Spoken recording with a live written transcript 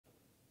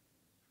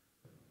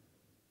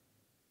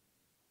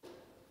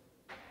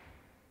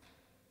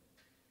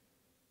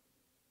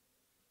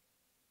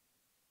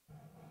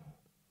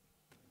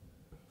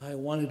I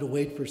wanted to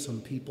wait for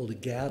some people to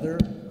gather,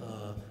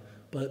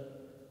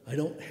 but I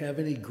don't have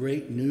any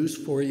great news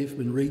for you. If you've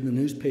been reading the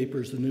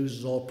newspapers, the news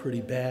is all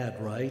pretty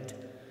bad, right?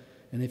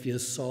 And if you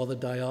saw the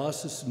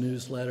diocese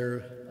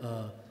newsletter,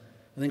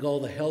 I think all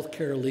the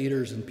healthcare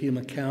leaders in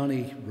Pima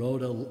County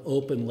wrote an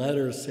open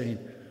letter saying,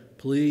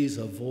 please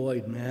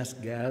avoid mass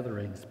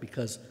gatherings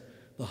because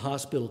the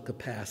hospital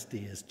capacity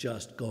is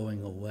just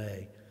going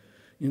away.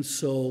 And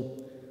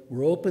so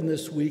we're open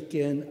this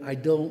weekend. I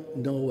don't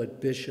know what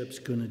Bishop's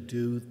going to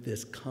do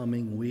this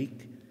coming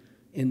week.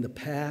 In the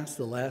past,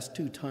 the last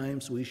 2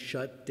 times we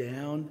shut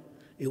down,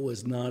 it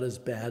was not as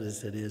bad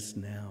as it is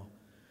now.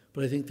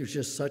 But I think there's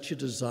just such a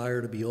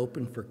desire to be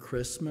open for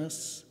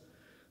Christmas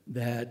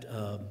that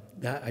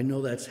I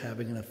know that's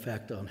having an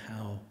effect on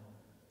how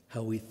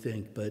we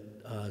think. But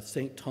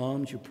St.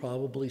 Thomas, you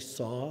probably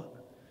saw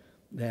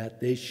that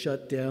they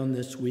shut down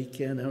this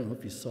weekend. I don't know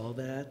if you saw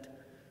that.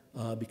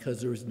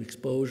 Because there was an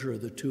exposure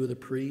of 2 of the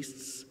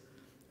priests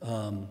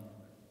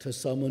to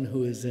someone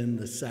who is in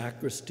the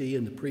sacristy,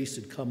 and the priest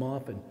had come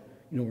off, and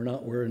we're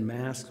not wearing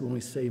masks when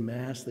we say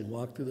mass. They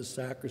walked through the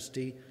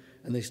sacristy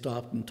and they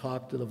stopped and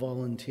talked to the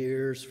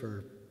volunteers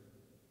for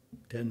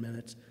 10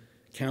 minutes.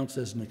 Counts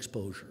as an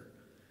exposure.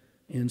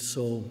 And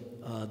so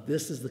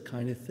this is the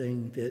kind of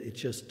thing that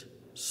it's just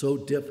so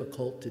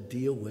difficult to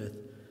deal with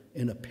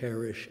in a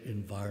parish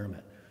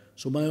environment.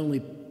 So my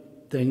only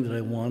thing that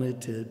I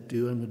wanted to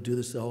do, and we'll do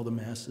this at all the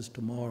masses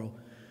tomorrow,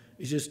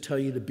 is just tell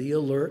you to be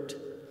alert.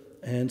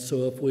 And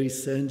so if we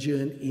send you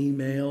an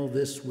email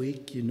this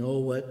week, you know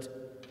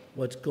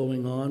what's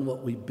going on.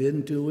 What we've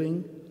been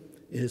doing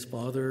is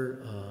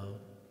Father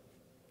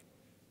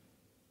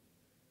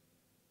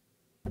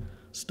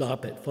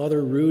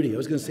Rudy. I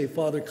was going to say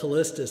Father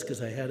Callistus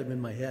because I had him in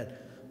my head.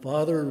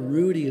 Father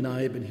Rudy and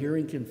I have been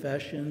hearing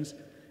confessions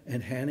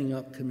and handing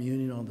up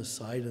communion on the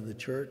side of the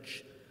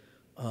church.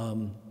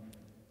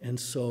 And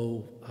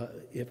so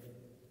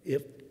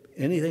if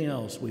anything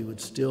else, we would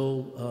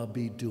still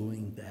be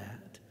doing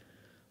that,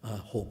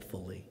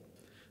 hopefully.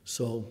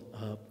 So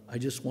I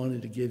just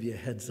wanted to give you a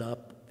heads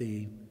up.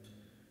 The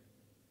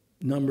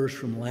numbers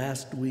from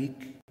last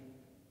weekend,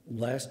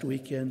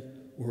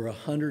 were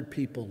 100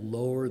 people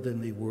lower than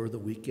they were the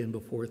weekend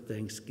before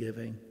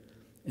Thanksgiving.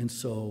 And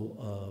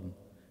so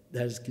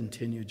that has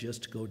continued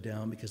just to go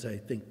down because I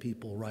think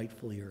people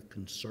rightfully are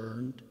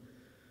concerned.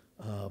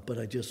 But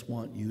I just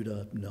want you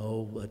to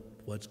know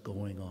what's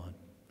going on,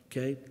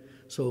 okay?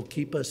 So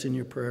keep us in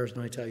your prayers,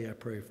 and I tell you, I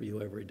pray for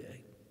you every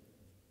day.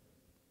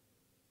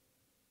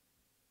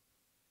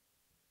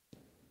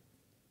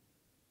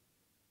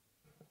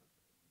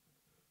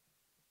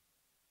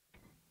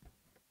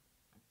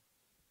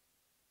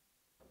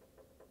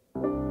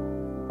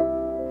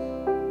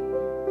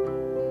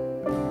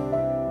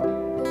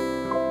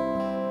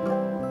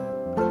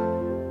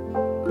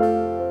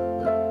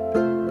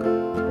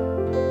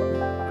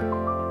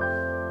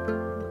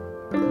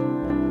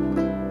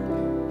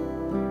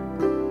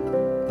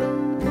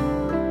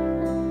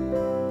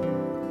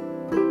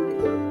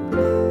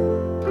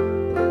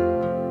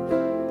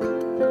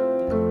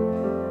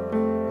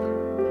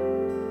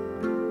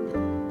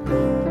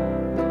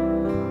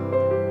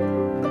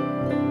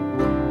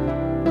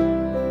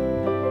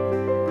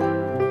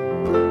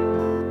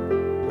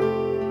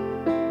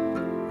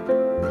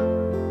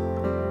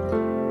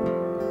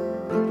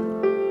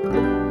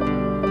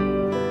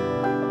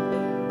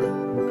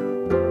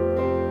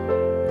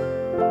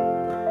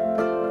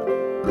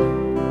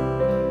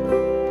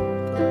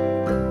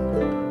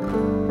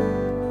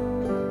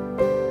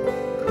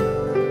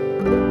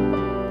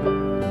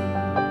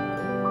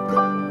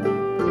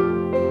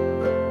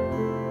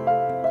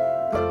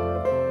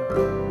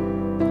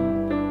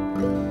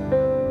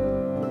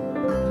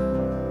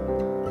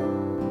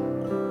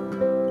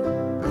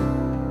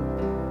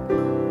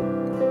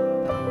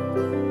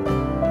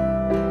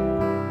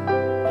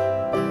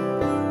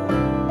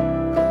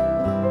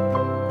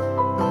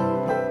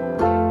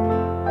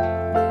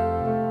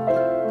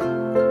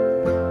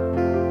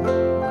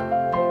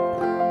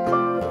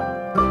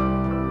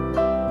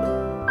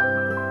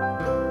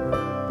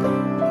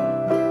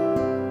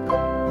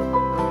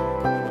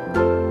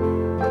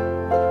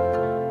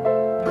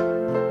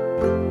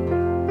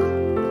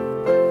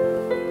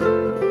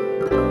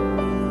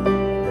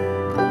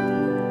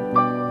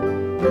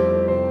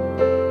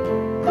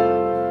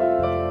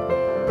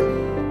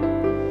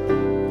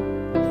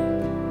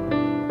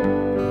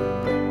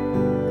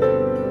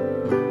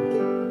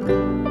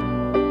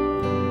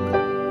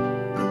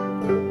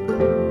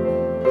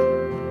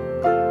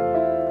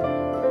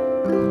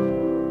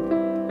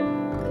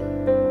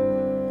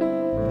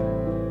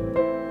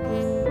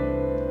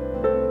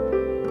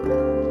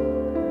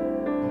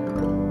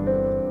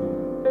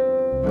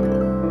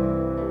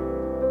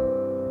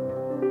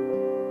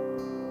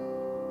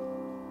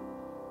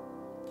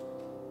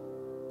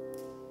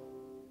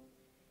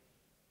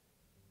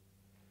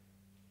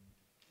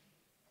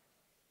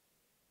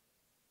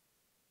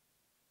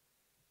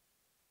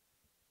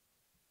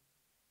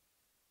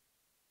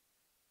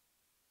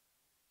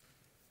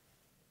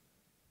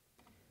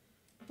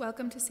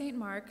 Welcome to St.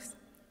 Mark's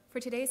for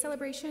today's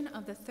celebration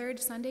of the third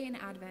Sunday in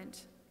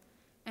Advent.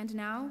 And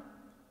now,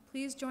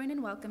 please join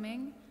in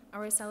welcoming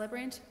our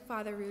celebrant,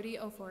 Father Rudy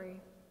Ofori.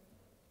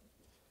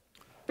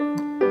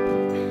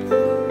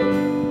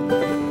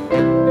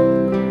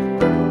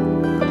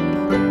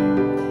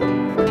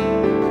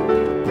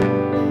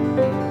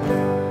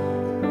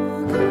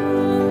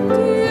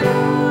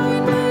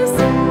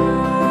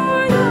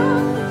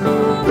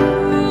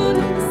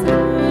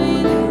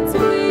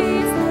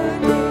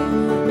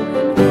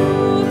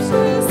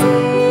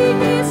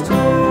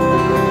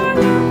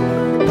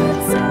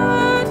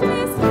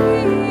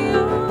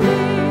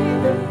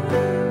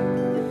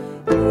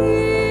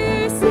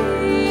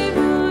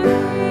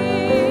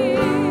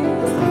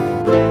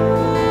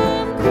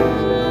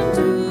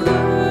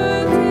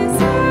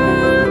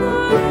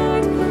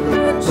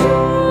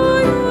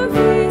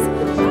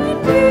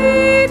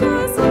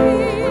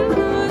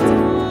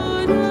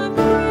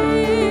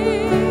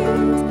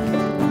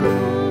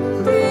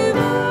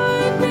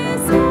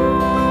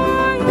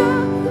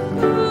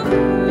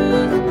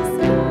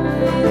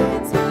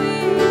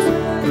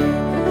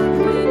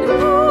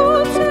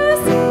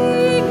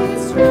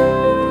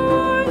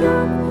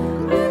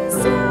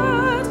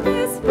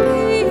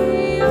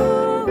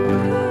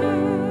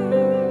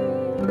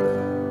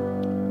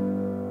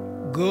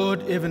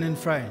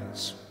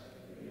 Friends,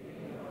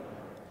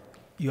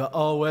 you are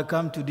all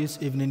welcome to this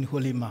evening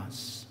Holy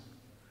Mass.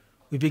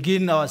 We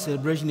begin our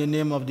celebration in the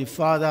name of the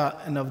Father,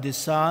 and of the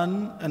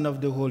Son, and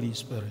of the Holy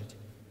Spirit.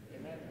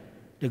 Amen.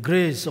 The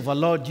grace of our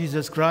Lord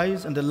Jesus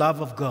Christ, and the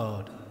love of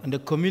God, and the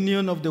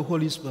communion of the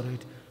Holy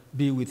Spirit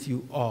be with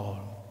you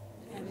all.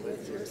 And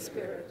with your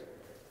spirit.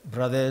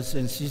 Brothers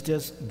and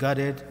sisters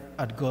gathered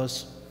at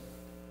God's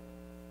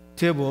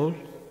table,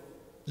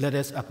 let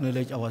us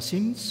acknowledge our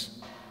sins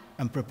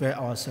and prepare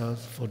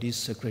ourselves for these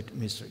sacred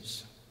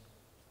mysteries.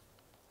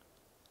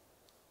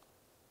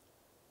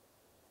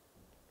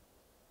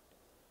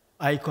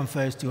 I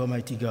confess to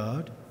Almighty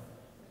God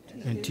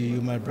and to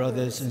you, my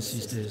brothers and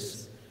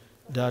sisters,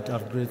 that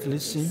I've greatly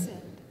sinned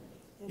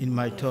in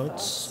my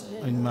thoughts,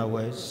 in my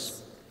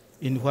words,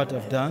 in what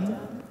I've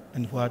done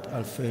and what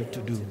I've failed to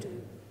do,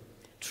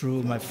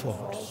 through my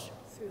faults,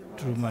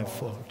 through my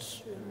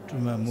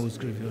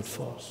most grievous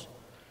faults.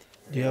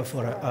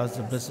 Therefore, I ask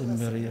the Blessed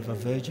Mary, ever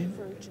Virgin,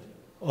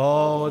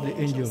 all the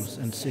angels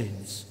and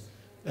saints,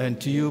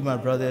 and to you, my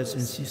brothers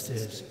and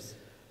sisters,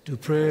 to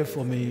pray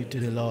for me to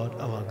the Lord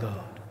our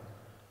God.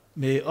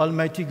 May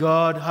Almighty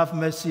God have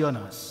mercy on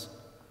us,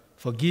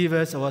 forgive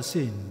us our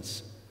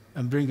sins,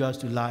 and bring us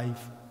to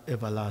life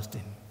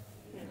everlasting.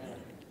 Amen.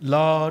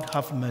 Lord,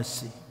 have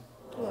mercy.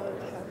 Lord,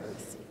 have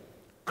mercy.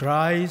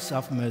 Christ,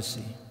 have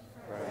mercy.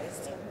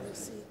 Christ, have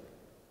mercy.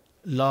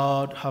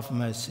 Lord, have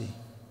mercy.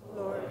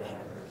 Lord,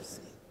 have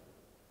mercy.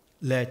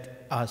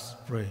 Let us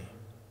pray.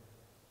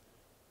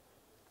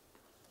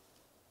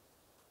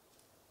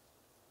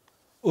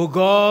 O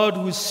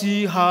God, we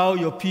see how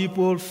your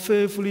people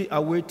faithfully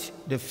await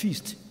the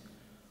feast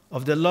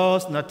of the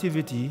Lord's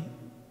nativity.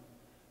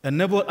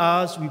 Enable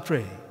us, we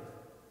pray,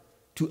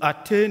 to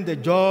attain the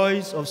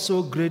joys of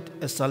so great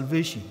a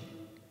salvation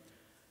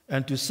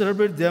and to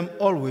celebrate them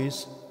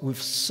always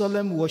with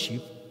solemn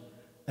worship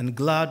and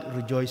glad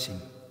rejoicing.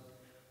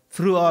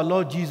 Through our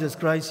Lord Jesus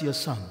Christ, your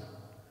Son,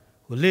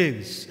 who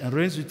lives and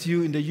reigns with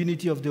you in the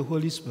unity of the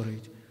Holy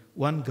Spirit,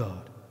 one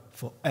God,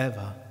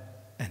 forever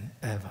and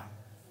ever.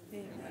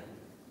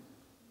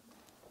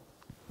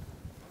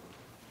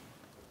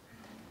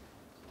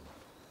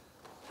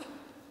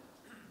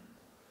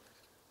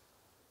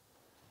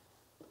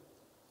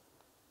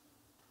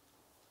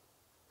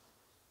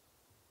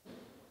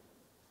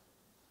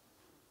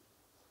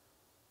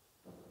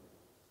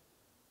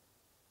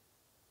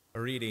 A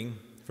reading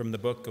from the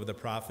book of the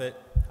prophet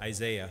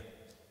Isaiah.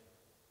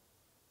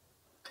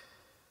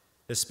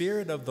 The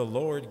Spirit of the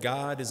Lord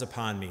God is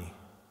upon me,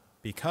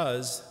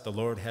 because the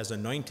Lord has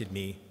anointed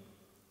me.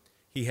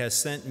 He has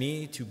sent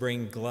me to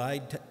bring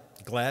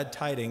glad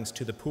tidings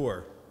to the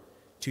poor,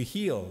 to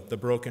heal the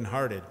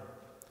brokenhearted,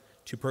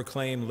 to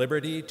proclaim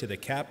liberty to the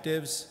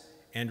captives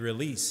and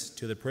release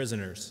to the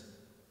prisoners,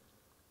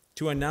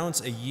 to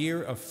announce a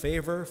year of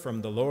favor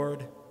from the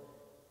Lord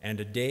and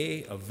a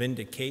day of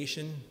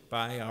vindication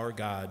by our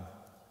God.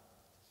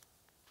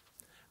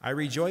 I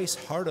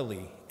rejoice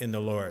heartily in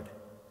the Lord.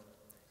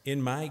 In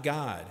my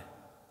God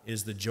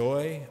is the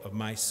joy of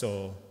my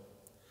soul.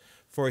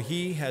 For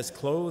he has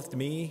clothed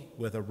me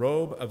with a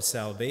robe of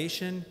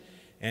salvation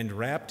and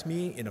wrapped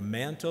me in a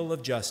mantle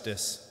of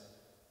justice.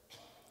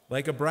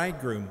 Like a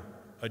bridegroom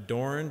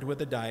adorned with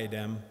a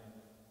diadem,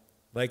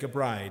 like a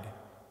bride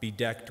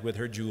bedecked with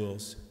her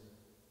jewels.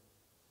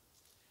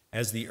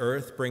 As the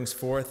earth brings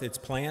forth its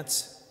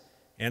plants,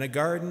 and a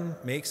garden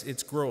makes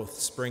its growth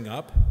spring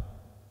up,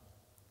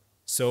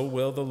 so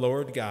will the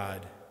Lord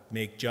God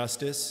make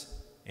justice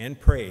and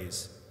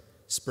praise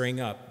spring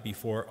up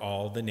before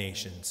all the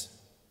nations.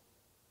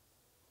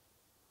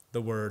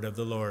 The word of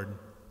the Lord.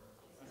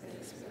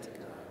 Thanks be to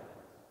God.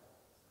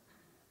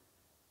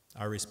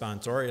 Our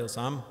responsorial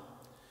psalm,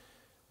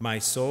 My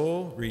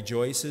soul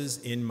rejoices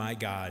in my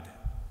God.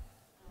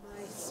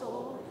 My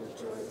soul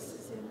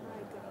rejoices in my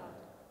God.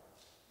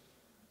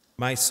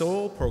 My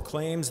soul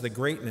proclaims the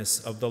greatness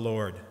of the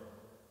Lord.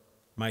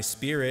 My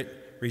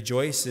spirit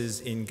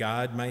rejoices in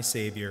God my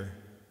Savior,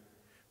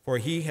 for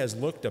he has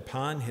looked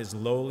upon his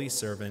lowly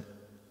servant.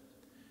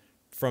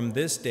 From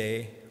this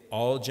day,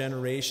 all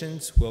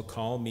generations will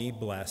call me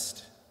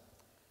blessed.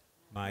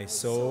 My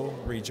soul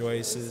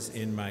rejoices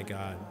in my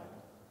God.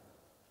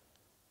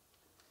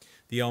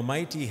 The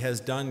Almighty has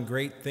done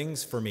great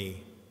things for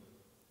me,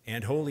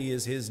 and holy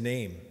is his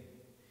name.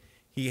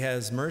 He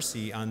has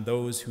mercy on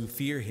those who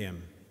fear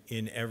him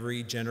in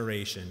every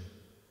generation.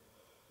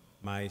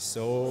 My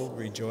soul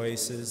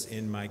rejoices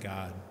in my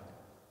God.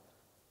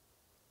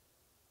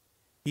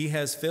 He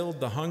has filled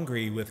the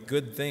hungry with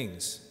good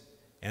things,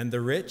 and the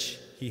rich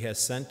he has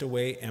sent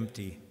away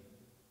empty.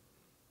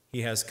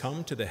 He has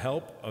come to the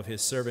help of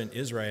his servant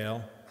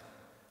Israel,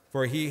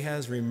 for he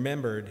has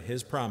remembered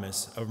his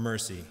promise of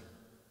mercy.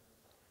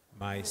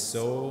 My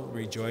soul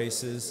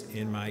rejoices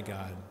in my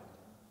God.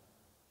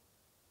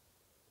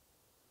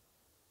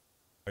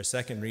 Our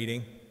second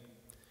reading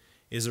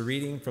is a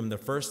reading from the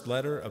first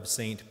letter of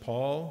St.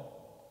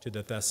 Paul to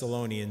the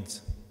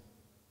Thessalonians.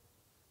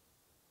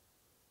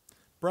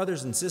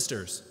 Brothers and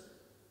sisters,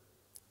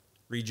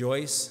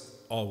 rejoice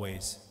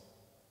always.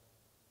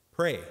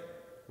 Pray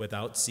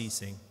without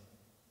ceasing.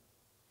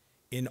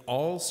 In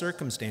all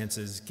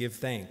circumstances give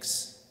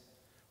thanks,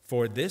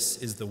 for this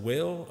is the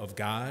will of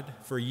God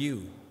for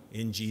you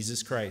in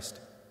Jesus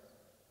Christ.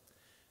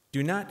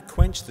 Do not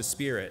quench the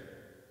Spirit.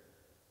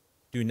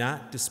 Do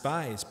not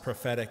despise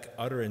prophetic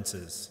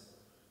utterances.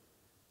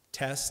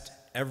 Test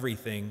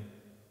everything.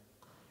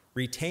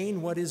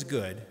 Retain what is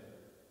good.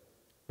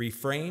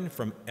 Refrain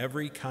from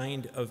every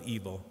kind of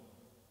evil.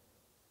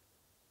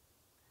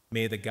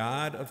 May the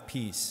God of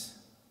peace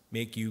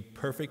make you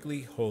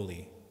perfectly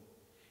holy,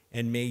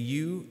 and may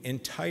you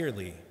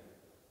entirely,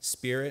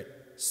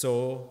 spirit,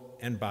 soul,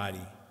 and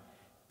body,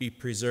 be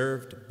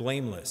preserved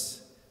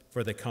blameless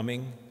for the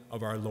coming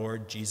of our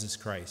Lord Jesus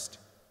Christ.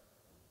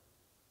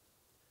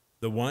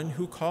 The one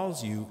who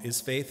calls you is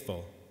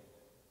faithful,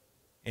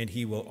 and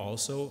he will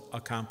also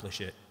accomplish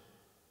it.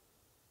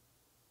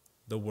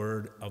 The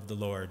word of the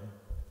Lord.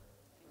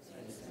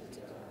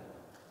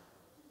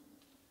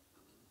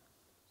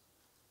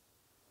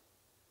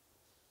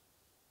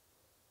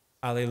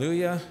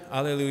 Alleluia,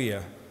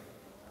 alleluia.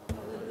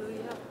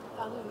 Hallelujah,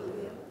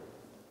 hallelujah.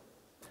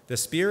 The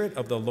Spirit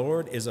of the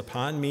Lord is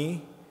upon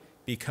me,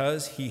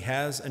 because he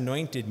has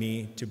anointed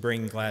me to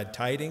bring glad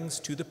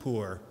tidings to the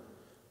poor.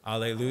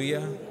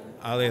 Alleluia,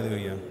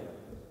 alleluia.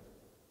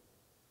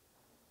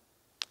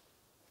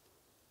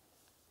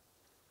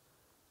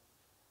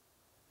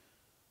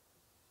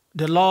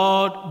 The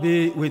Lord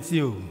be with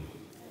you.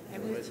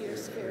 And with your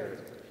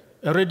spirit.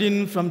 A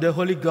reading from the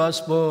Holy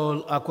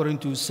Gospel according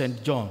to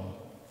St. John.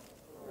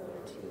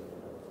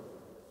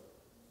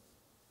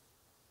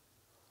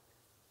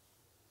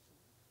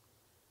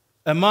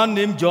 A man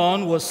named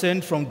John was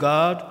sent from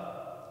God.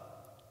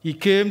 He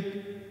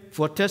came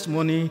for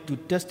testimony to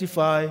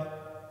testify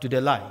to the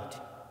light,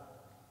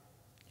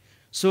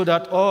 so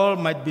that all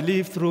might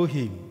believe through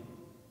him.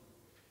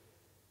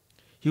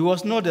 He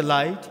was not the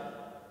light,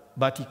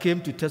 but he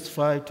came to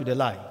testify to the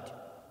light.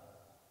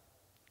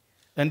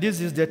 And this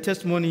is the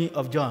testimony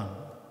of John.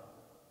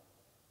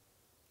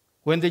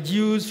 When the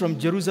Jews from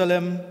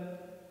Jerusalem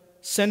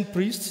sent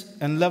priests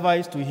and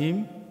Levites to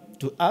him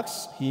to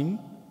ask him,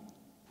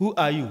 "Who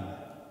are you?"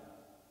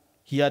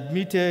 He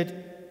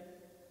admitted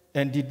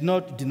and did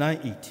not deny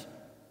it,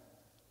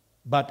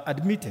 but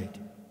admitted,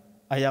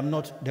 "I am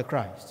not the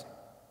Christ."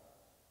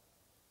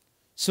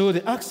 So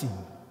they asked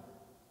him,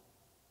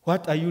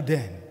 "What are you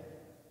then?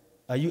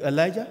 Are you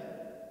Elijah?"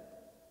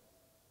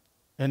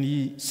 And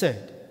he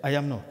said, "I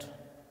am not."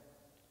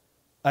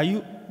 "Are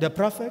you the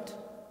prophet?"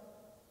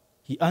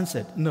 He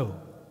answered, "No."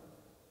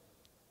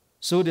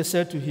 So they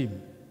said to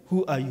him,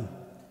 "Who are you?"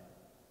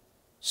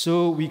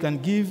 So we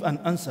can give an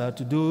answer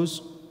to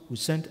those who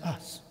sent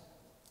us.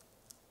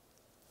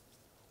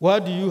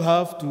 "What do you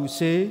have to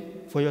say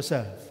for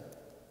yourself?"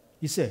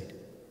 He said,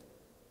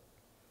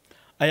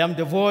 "I am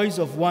the voice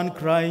of one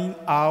crying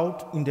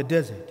out in the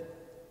desert,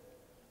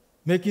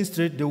 making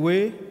straight the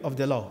way of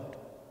the Lord."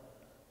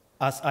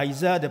 As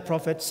Isaiah the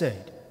prophet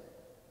said.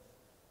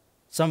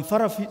 Some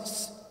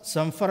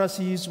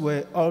Pharisees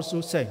were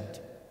also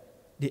sent.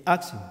 They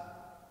asked him,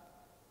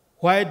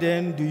 "Why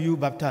then do you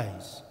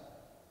baptize,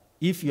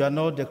 if you are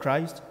not the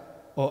Christ,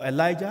 or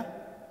Elijah,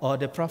 or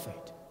the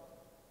prophet?"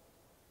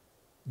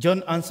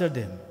 John answered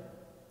them,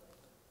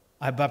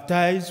 "I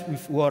baptize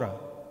with water,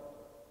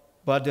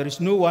 but there is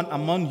no one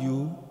among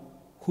you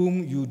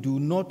whom you do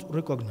not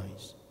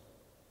recognize,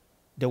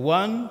 the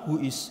one who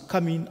is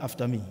coming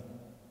after me,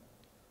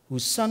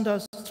 whose sandal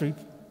strap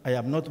I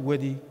am not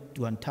worthy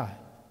to untie."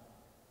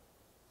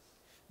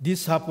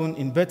 This happened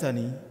in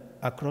Bethany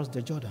across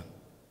the Jordan,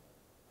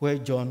 where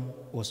John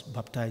was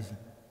baptizing.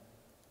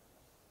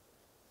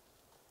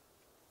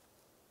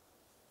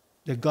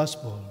 The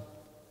Gospel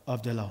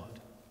of the Lord.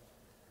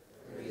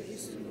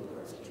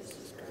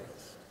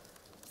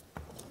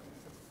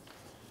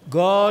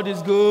 God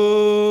is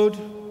good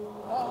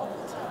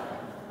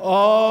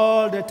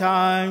all the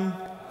time.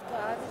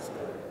 God is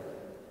good.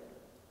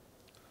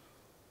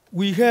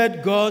 We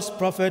heard God's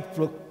prophet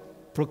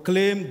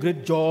proclaim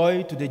great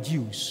joy to the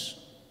Jews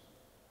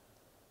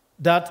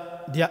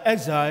that their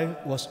exile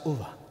was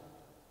over.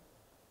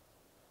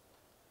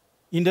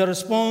 In the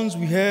response,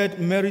 we heard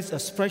Mary's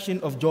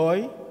expression of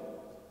joy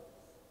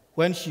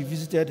when she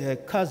visited her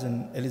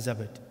cousin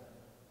Elizabeth.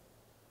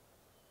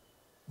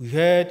 We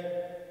heard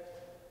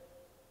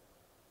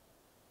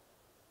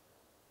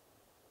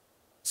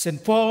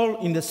St.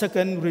 Paul in the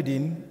second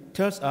reading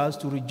tells us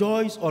to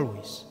rejoice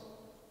always.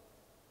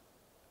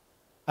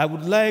 I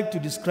would like to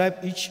describe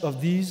each of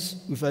these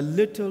with a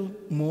little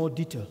more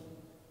detail.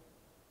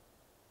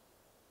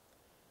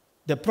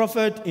 The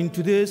prophet in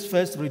today's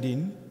first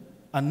reading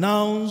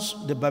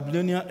announced the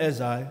Babylonian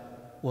exile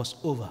was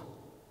over.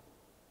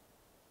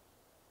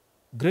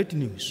 Great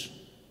news.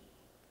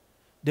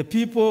 The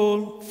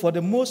people, for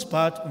the most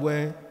part,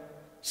 were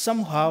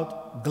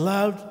somehow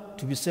glad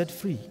to be set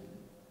free.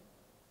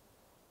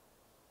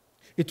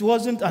 It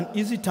wasn't an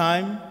easy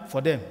time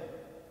for them.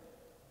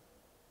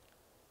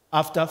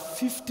 After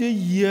 50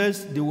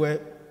 years, they were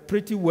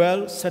pretty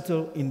well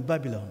settled in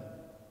Babylon.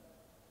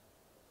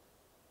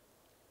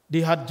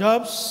 They had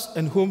jobs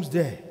and homes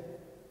there.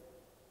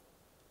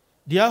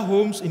 Their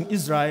homes in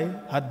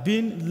Israel had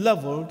been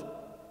leveled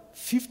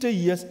 50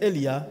 years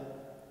earlier,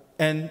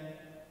 and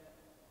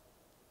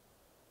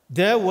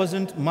there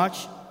wasn't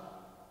much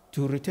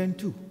to return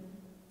to.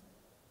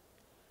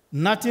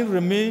 Nothing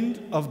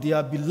remained of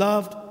their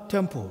beloved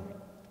temple,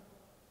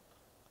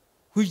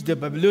 which the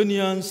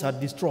Babylonians had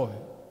destroyed,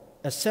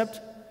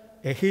 except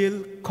a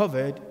hill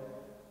covered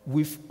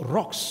with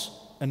rocks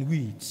and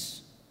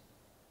weeds.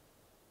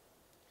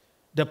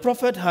 The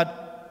prophet had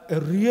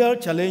a real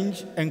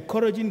challenge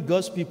encouraging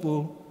God's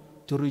people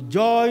to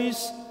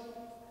rejoice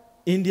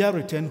in their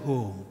return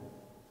home.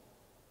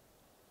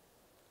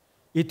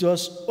 It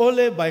was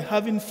only by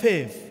having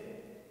faith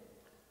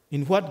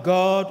in what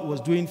God was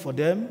doing for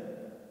them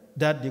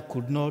that they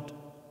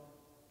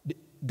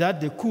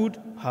could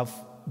have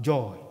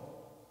joy.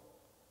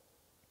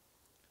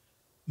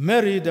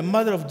 Mary, the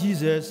mother of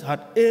Jesus,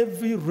 had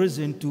every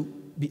reason to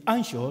be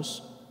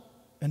anxious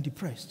and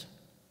depressed.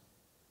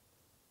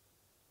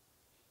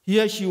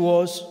 Here she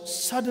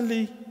was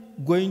suddenly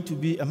going to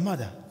be a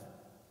mother.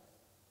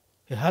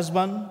 Her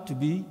husband, to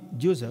be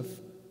Joseph,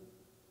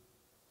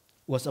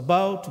 was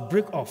about to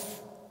break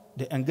off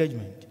the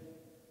engagement.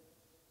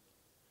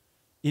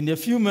 In a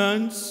few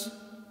months,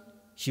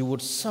 she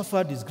would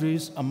suffer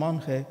disgrace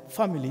among her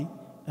family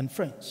and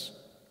friends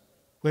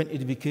when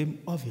it became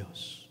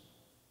obvious.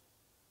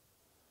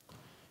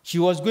 She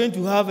was going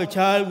to have a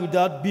child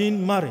without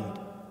being married.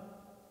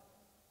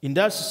 In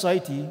that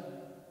society,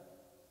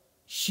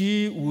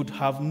 she would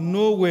have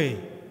no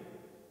way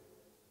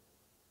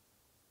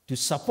to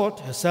support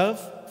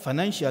herself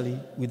financially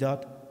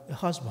without a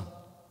husband.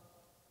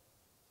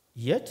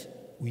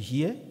 Yet, we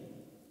hear,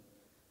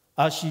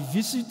 as she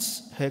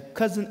visits her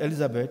cousin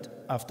Elizabeth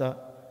after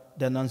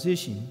the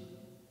Annunciation,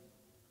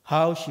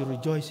 how she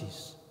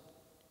rejoices,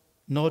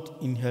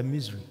 not in her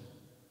misery,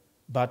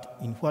 but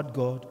in what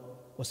God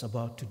was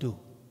about to do.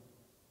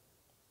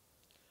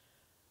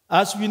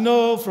 As we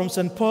know from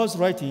St. Paul's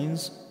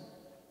writings,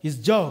 his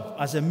job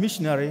as a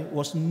missionary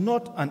was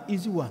not an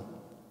easy one.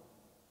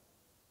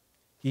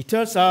 He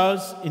tells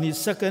us in his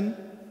second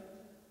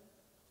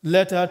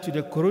letter to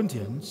the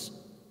Corinthians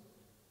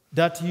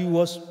that he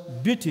was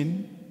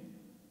beaten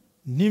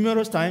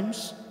numerous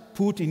times,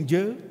 put in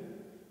jail,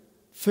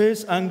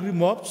 faced angry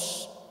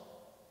mobs,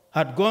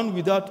 had gone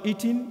without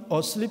eating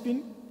or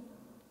sleeping,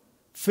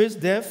 faced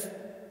death,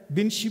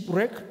 been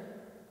shipwrecked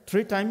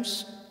 3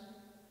 times,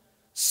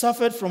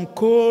 suffered from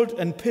cold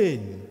and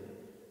pain,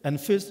 and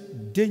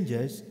faced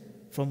dangers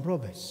from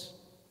robbers.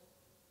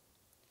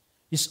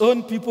 His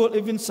own people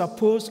even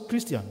supposed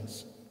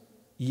Christians,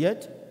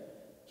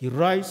 yet he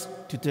writes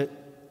to the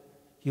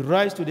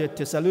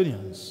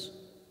Thessalonians,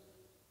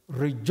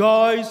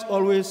 "Rejoice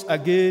always,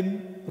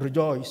 again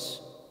rejoice.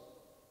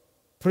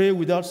 Pray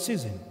without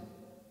ceasing.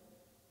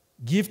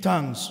 Give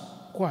thanks.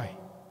 Why?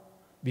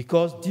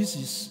 Because this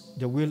is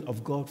the will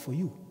of God for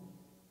you."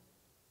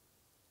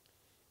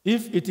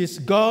 If it is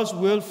God's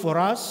will for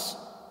us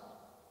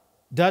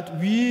that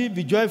we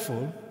be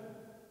joyful,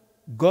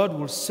 God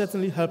will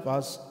certainly help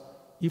us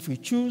if we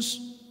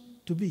choose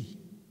to be.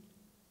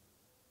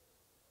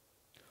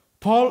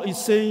 Paul is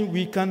saying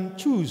we can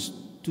choose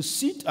to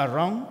sit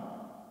around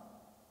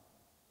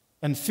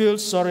and feel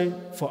sorry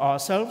for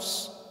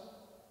ourselves,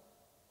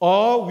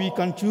 or we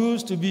can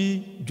choose to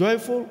be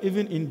joyful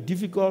even in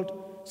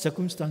difficult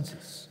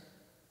circumstances.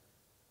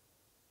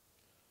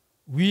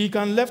 We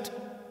can let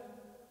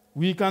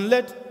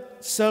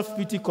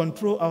self-pity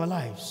control our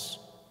lives,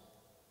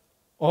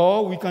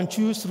 or we can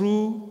choose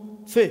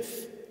through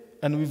faith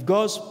and with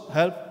God's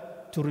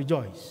help to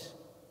rejoice.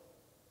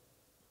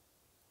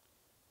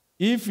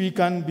 If we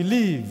can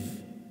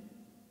believe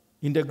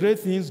in the great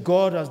things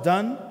God has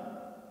done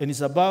and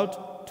is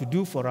about to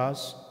do for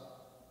us,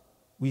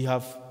 we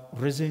have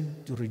reason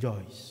to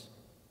rejoice.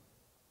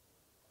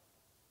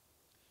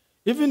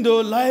 Even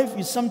though life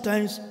is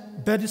sometimes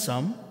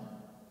burdensome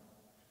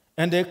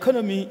and the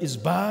economy is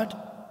bad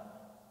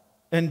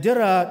and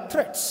there are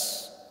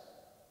threats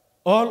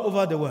all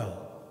over the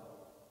world,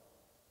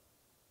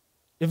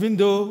 even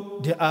though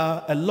there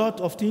are a lot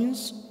of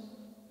things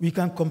we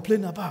can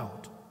complain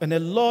about and a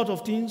lot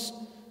of things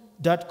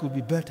that could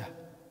be better,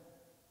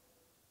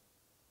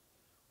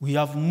 we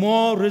have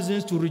more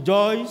reasons to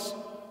rejoice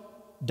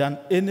than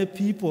any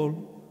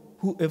people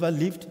who ever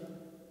lived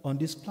on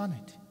this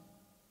planet.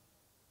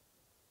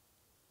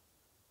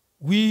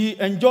 We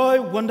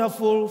enjoy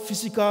wonderful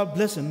physical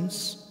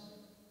blessings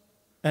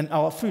and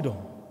our freedom.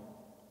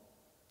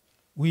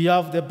 We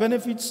have the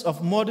benefits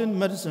of modern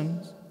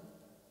medicine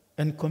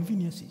and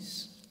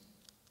conveniences.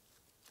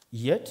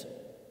 Yet,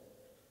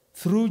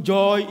 through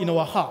joy in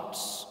our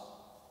hearts,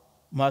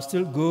 must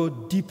still go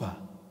deeper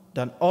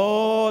than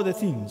all the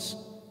things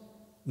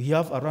we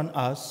have around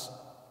us,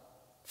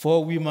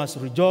 for we must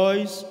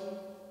rejoice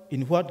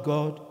in what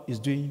God is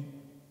doing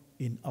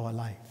in our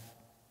life.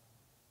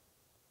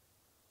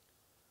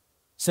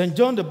 St.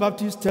 John the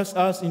Baptist tells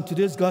us in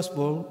today's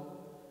gospel,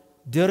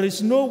 there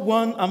is no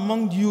one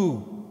among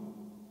you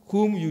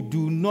whom you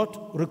do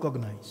not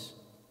recognize.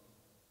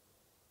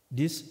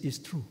 This is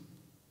true.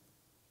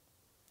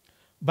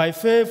 By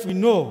faith we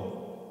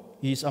know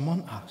he is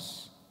among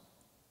us.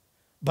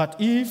 But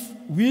if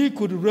we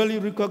could really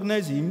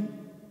recognize him,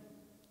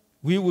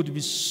 we would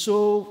be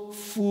so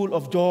full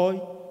of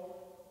joy,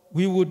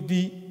 we would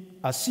be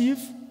as if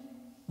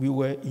we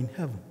were in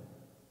heaven.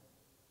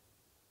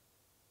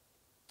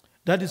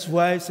 That is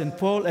why St.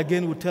 Paul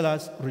again would tell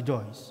us,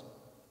 rejoice.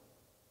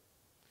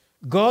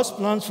 God's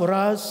plans for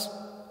us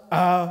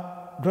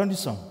are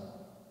grandiousome.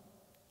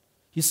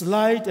 His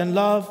light and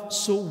love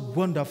so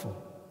wonderful.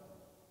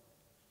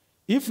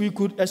 If we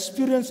could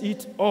experience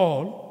it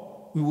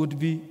all, we would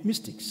be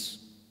mystics,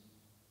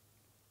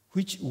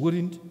 which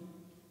wouldn't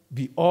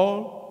be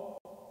all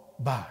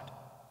bad.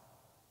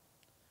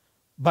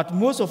 But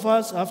most of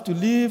us have to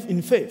live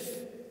in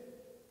faith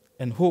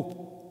and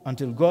hope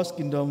until God's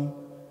kingdom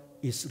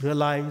is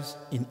realized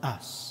in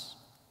us.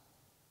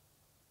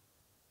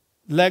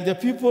 Like the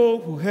people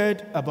who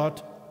heard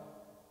about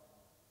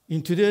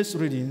in today's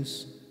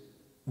readings,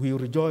 we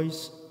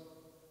rejoice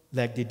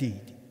like they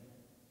did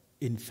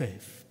in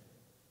faith.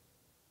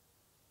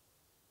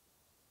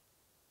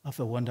 Have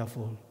a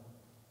wonderful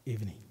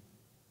evening.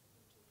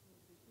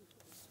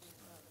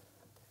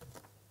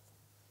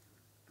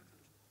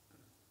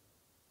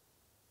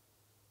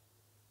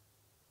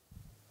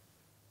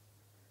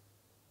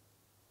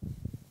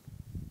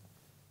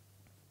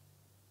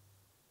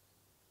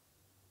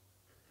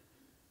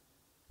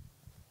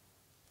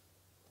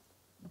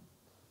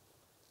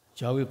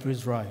 Shall we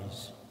please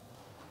rise?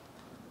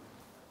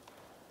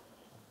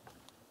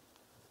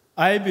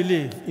 I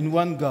believe in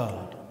one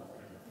God,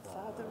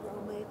 Father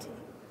Almighty,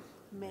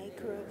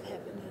 maker of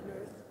heaven and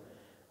earth,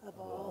 of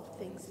all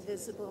things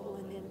visible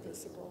and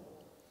invisible.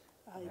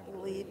 I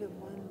believe in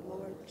one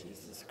Lord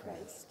Jesus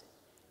Christ,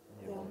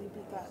 the only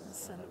begotten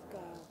Son of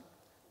God,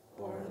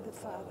 born of the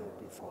Father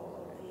before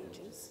all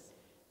ages,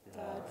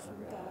 God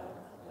from God,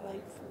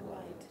 light from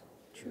light,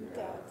 true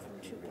God from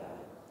true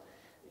God,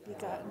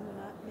 begotten,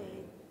 not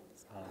made,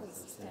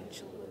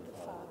 consubstantial with the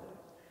Father.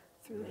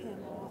 Through him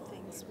all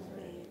things were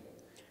made.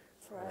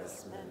 For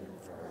us men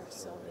and for our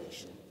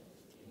salvation,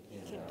 he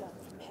came down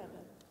from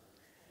heaven,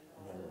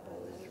 and by the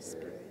Holy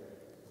Spirit,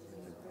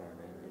 and was born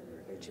of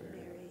the Virgin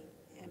Mary,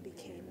 and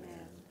became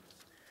man.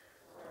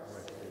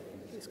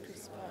 He was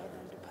crucified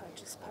under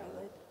Pontius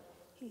Pilate.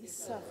 He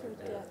suffered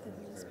death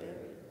and was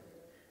buried.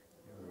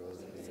 He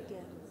rose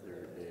again the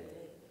third day,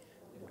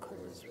 in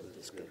accordance with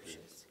the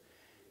Scriptures.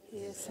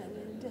 He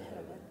ascended into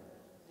heaven,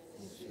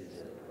 and is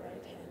at the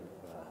right hand of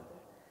the Father.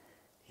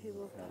 He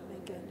will come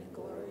again in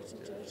glory to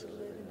judge the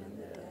living and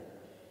the dead,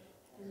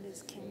 and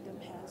his kingdom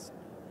has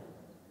no end.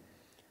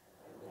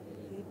 I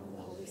believe in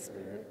the Holy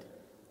Spirit,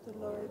 the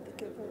Lord, the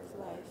giver of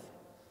life,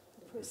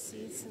 who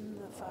proceeds from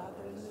the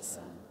Father and the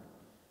Son,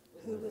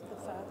 who with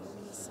the Father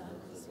and the Son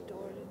is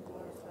adored and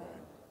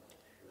glorified,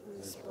 who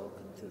has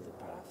spoken through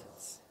the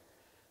prophets.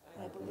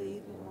 I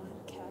believe in one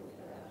Catholic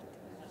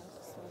and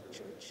Apostolic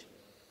Church.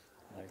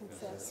 I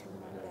confess with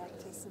my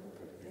baptism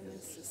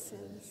forgiveness of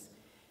sins,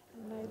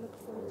 and I look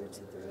forward to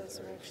the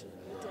resurrection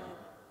of the dead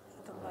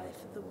and the life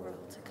of the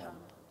world to come.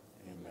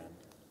 Amen.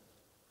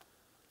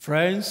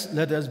 Friends,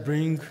 let us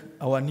bring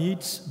our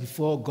needs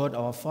before God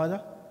our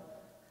Father,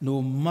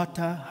 no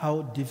matter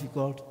how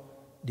difficult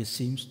they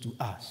seem to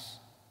us.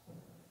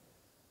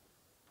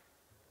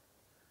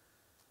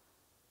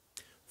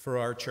 For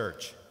our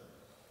church,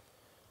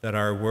 that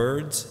our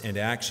words and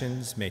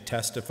actions may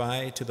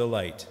testify to the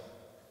light,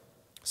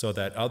 so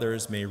that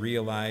others may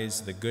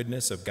realize the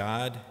goodness of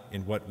God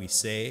in what we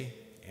say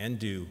and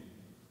do,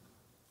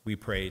 we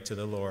pray to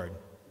the Lord.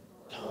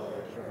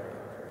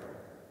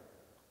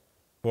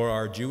 For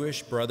our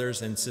Jewish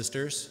brothers and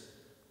sisters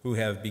who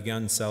have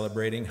begun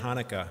celebrating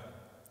Hanukkah,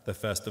 the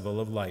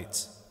festival of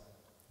lights,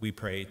 we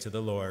pray to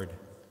the Lord.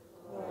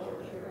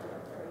 Lord, hear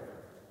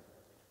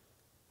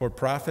For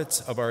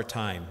prophets of our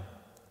time,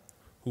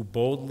 who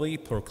boldly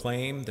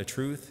proclaim the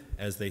truth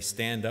as they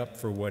stand up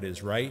for what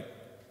is right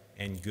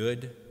and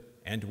good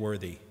and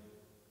worthy,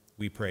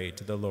 we pray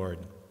to the Lord.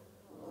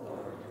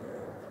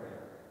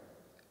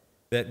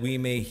 That we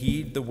may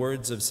heed the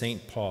words of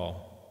St.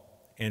 Paul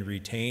and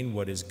retain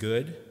what is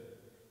good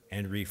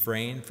and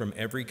refrain from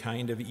every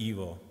kind of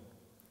evil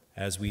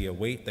as we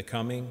await the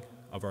coming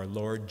of our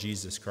Lord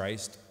Jesus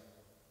Christ,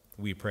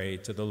 we pray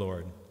to the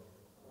Lord.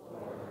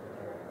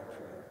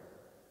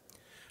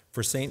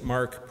 For St.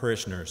 Mark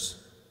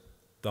parishioners,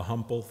 the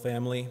Humble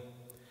family,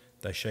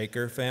 the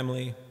Shaker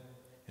family,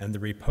 and the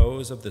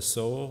repose of the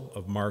soul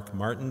of Mark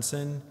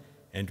Martinson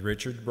and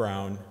Richard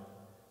Brown,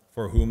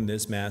 for whom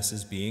this Mass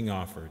is being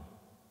offered,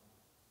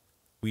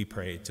 we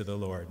pray to the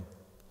Lord.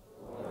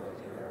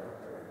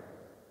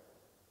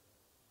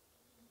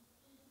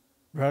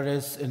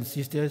 Brothers and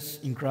sisters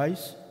in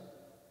Christ,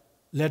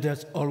 let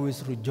us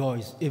always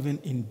rejoice even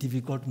in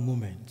difficult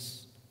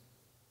moments.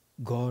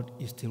 God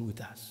is still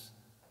with us.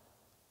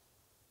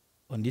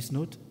 On this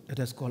note, let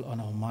us call on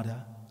our Mother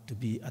to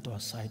be at our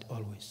side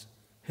always.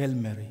 Hail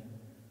Mary,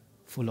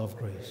 full of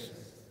grace,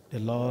 the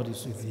Lord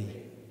is with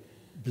thee.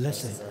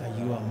 Blessed are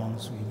you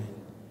amongst women,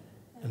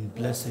 and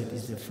blessed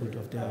is the fruit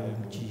of thy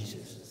womb,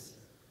 Jesus.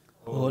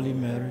 Holy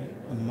Mary,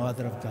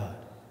 Mother of God,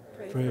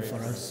 pray for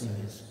us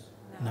sinners,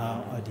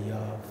 now at the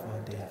hour of our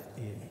death.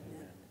 Amen.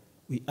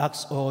 We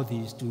ask all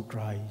these through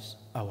Christ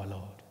our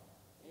Lord.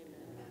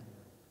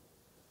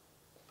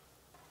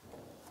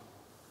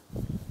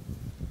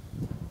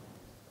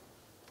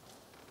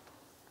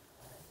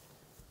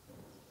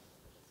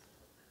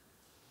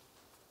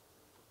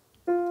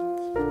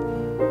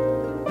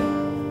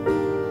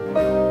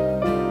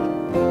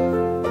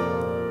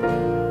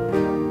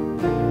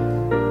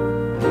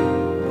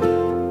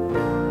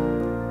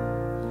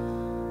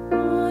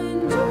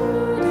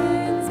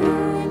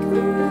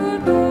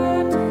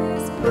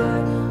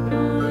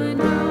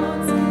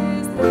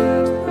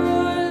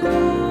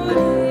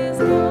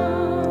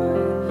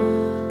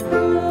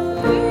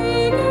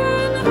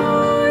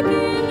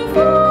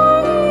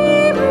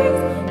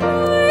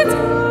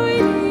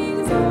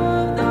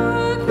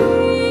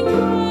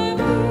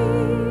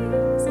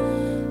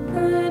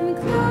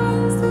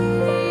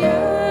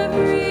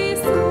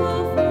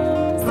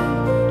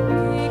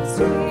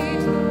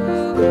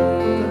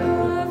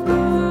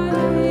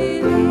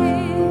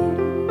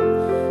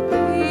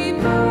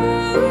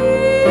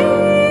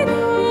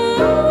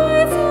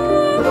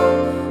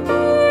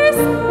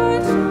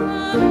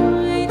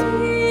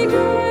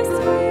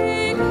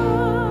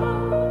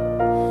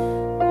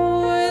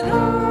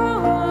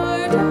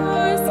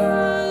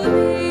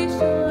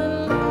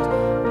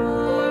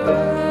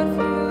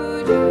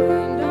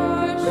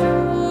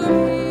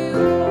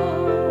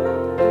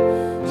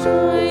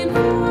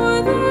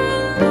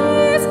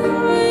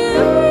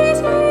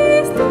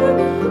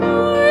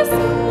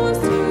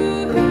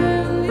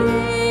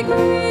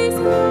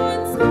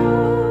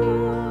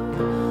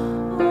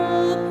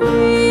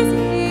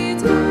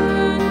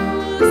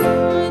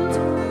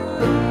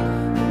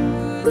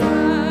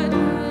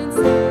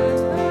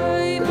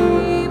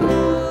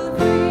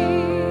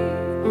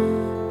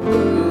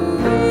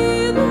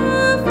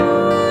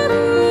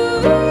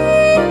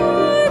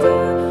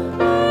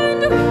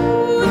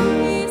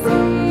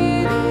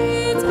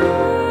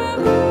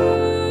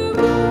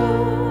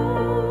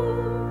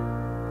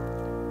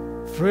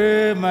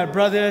 My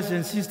brothers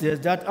and sisters,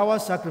 that our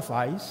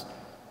sacrifice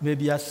may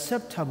be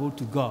acceptable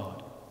to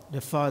God,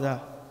 the Father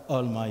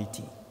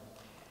Almighty.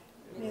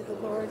 May the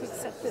Lord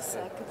accept the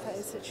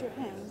sacrifice at your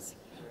hands,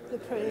 the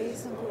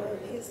praise and glory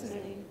of his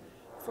name,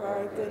 for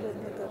our good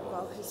and the good of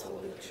all his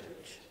holy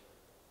church.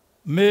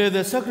 May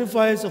the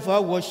sacrifice of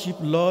our worship,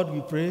 Lord,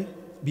 we pray,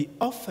 be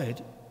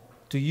offered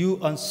to you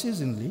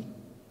unceasingly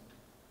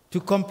to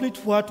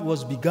complete what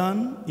was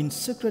begun in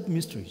sacred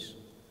mysteries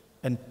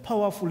and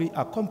powerfully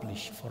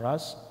accomplished for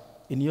us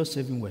in your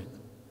saving work,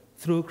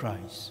 through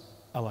Christ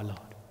our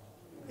Lord.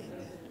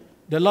 Amen.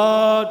 The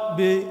Lord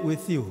be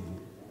with you.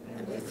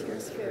 And with your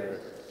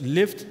spirit.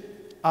 Lift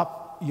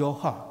up your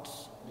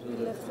hearts. We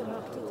lift them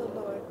up to the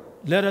Lord.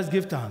 Let us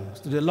give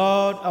thanks to the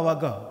Lord our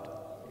God.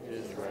 It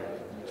is right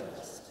and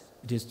just.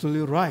 It is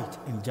truly right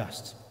and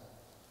just,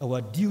 our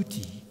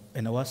duty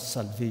and our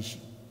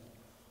salvation,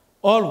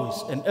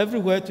 always and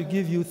everywhere to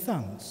give you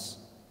thanks,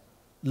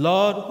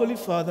 Lord, Holy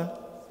Father,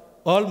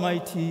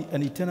 Almighty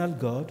and eternal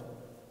God,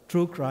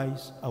 through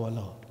Christ our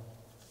Lord.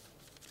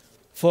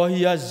 For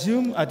he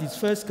assumed at his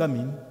first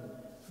coming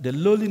the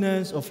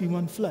lowliness of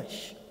human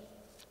flesh,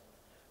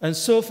 and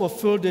so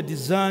fulfilled the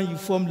design you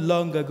formed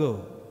long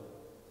ago,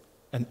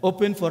 and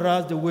opened for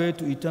us the way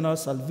to eternal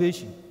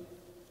salvation,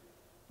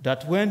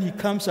 that when he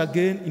comes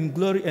again in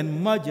glory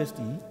and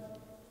majesty,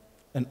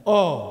 and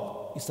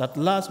all is at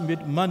last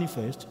made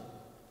manifest,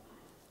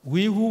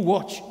 we who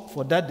watch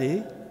for that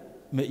day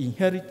may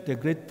inherit the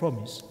great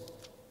promise,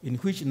 in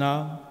which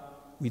now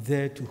we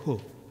dare to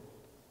hope.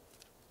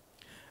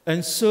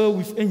 And so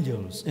with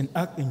angels and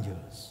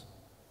archangels,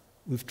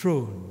 with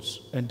thrones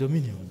and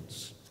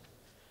dominions,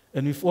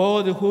 and with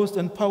all the hosts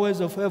and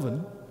powers of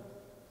heaven,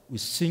 we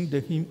sing the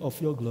hymn of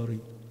your glory,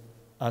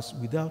 as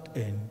without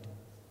end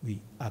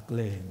we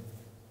acclaim.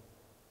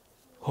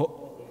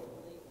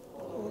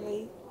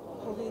 Holy,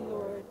 holy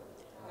Lord,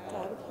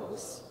 God of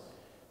hosts,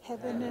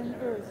 heaven and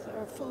earth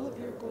are full of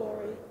your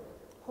glory.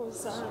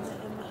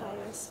 Hosanna in the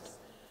highest.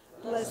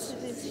 Blessed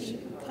is he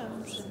who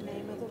comes in the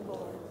name of the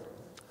Lord.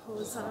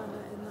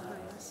 Hosanna in the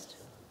highest.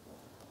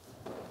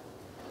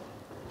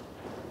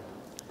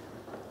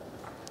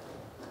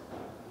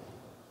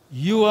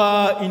 You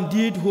are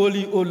indeed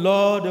holy, O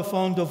Lord, the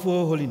fount of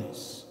all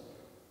holiness.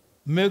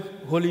 Make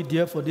holy,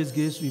 therefore, these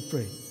gifts, we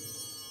pray,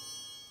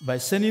 by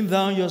sending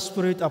down your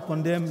Spirit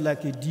upon them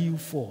like a dew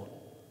fall,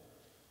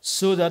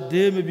 so that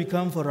they may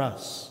become for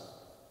us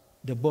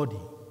the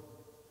body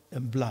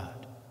and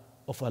blood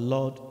of our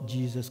Lord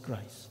Jesus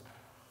Christ.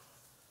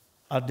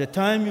 At the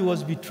time he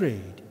was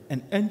betrayed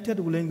and entered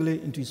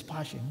willingly into his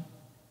passion,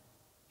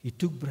 he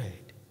took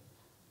bread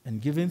and,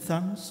 giving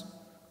thanks,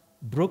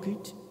 broke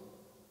it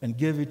and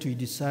gave it to his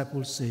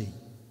disciples, saying,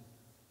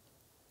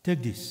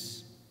 "Take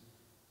this,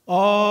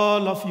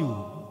 all of you,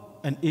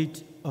 and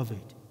eat of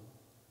it,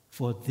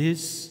 for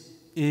this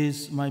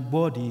is my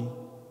body,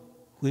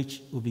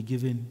 which will be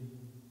given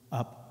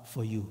up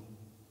for you."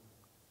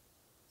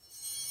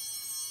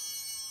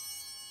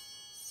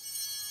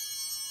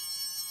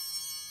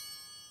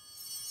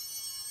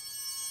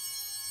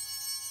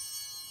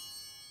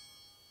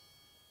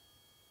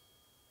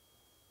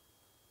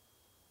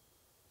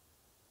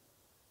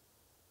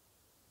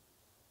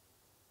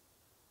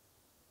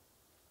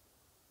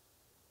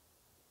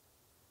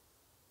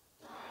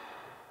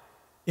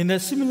 In a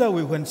similar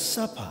way, when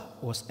supper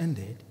was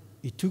ended,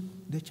 he took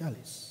the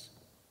chalice,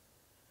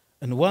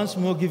 and once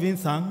more giving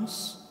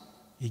thanks,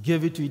 he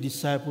gave it to his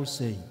disciples,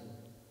 saying,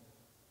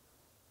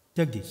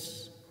 "Take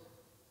this,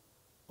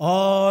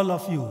 all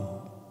of you,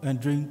 and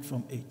drink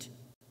from it,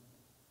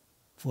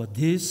 for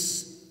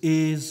this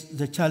is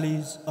the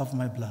chalice of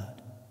my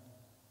blood,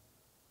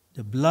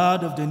 the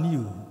blood of the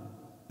new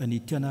and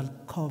eternal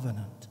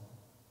covenant,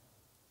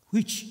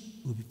 which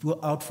will be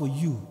poured out for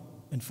you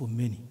and for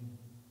many.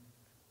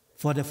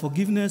 For the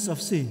forgiveness of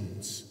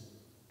sins,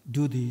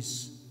 do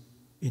this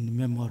in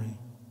memory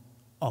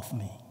of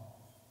me."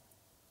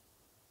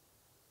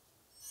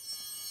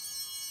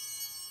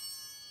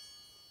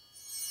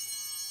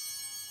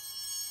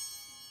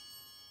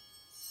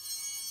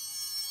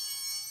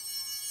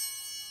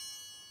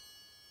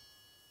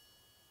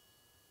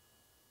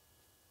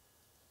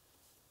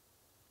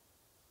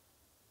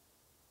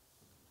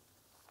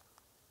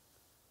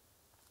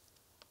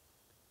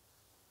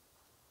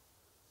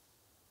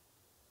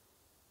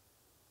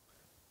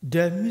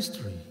 The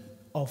mystery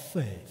of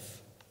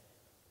faith.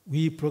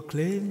 We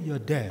proclaim your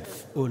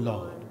death, O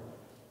Lord,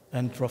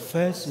 and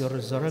profess your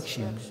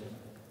resurrection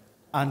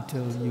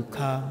until you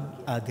come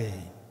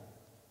again.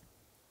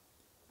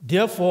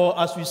 Therefore,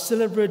 as we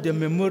celebrate the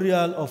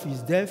memorial of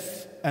his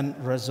death and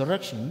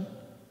resurrection,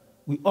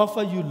 we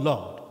offer you,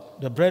 Lord,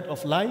 the bread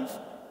of life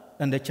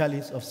and the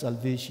chalice of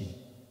salvation,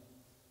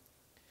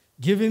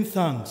 giving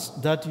thanks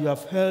that you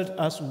have held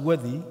us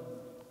worthy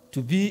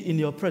to be in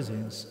your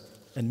presence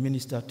and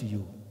minister to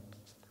you.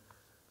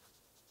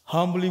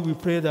 Humbly we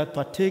pray that,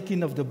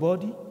 partaking of the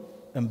body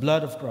and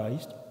blood of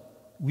Christ,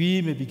 we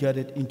may be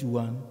gathered into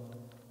one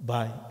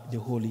by the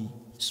Holy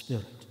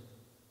Spirit.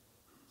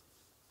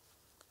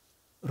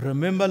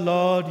 Remember,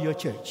 Lord, your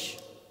church,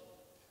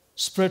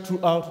 spread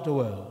throughout the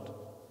world,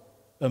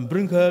 and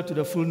bring her to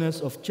the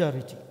fullness of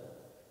charity,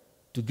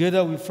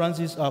 together with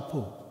Francis our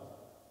Pope,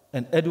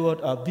 and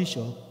Edward our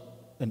Bishop,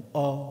 and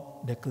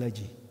all the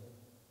clergy.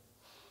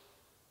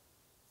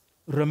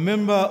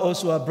 Remember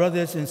also our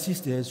brothers and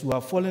sisters who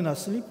have fallen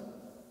asleep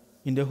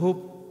in the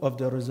hope of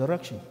the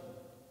resurrection,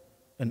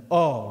 and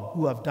all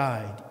who have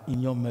died in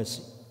your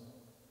mercy.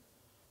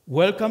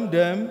 Welcome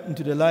them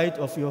into the light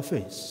of your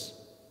face.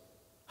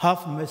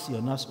 Have mercy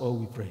on us all,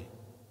 we pray,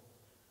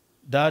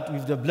 that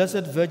with the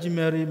Blessed Virgin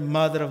Mary,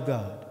 Mother of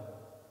God,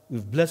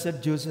 with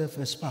blessed Joseph,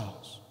 her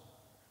spouse,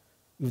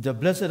 with the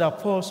blessed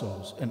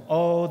apostles and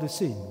all the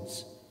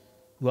saints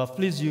who have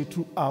pleased you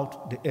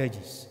throughout the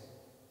ages,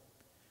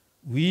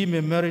 we may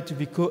merit to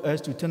be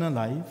co-heirs to eternal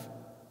life,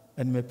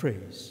 and may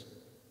praise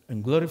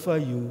and glorify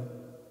you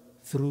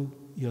through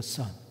your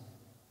Son,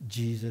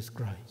 Jesus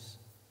Christ.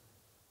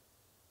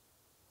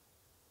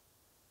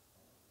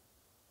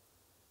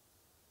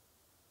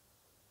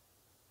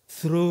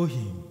 Through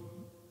him,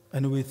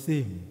 and with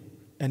him,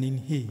 and in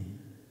him,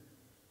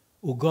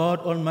 O God,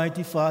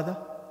 Almighty Father,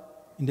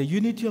 in the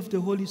unity of the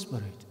Holy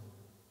Spirit,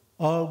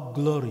 all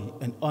glory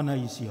and honor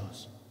is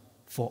yours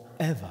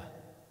forever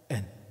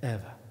and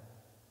ever.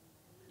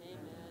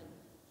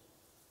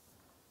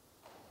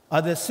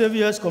 At the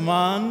Savior's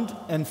command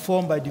and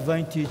formed by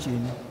divine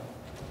teaching,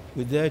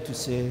 we dare to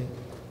say,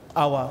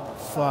 Our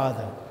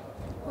Father,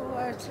 Who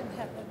art in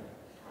heaven,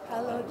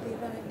 hallowed be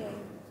thy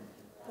name.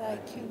 Thy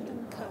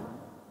kingdom come,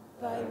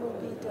 thy will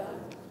be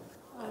done,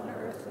 on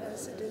earth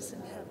as it is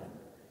in heaven.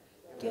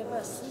 Give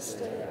us this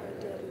day our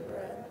daily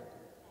bread,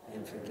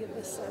 and forgive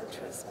us our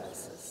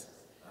trespasses,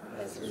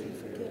 as we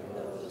forgive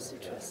those who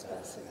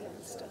trespass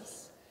against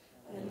us.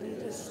 And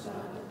lead us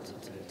not into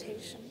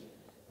temptation,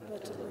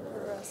 but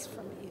deliver us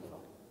from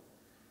evil.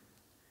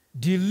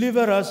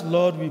 Deliver us,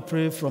 Lord, we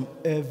pray, from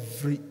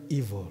every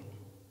evil.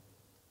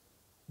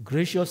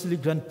 Graciously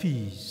grant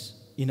peace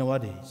in our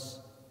days,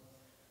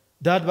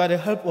 that by the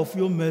help of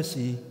your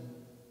mercy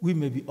we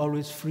may be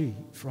always free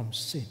from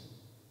sin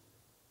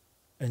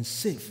and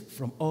safe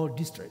from all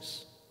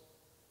distress,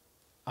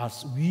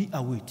 as we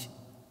await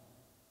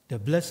the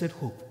blessed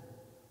hope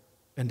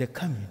and the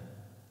coming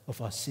of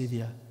our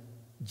Savior,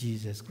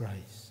 Jesus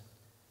Christ.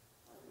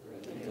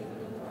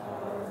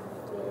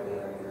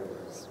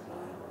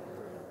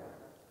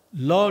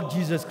 Lord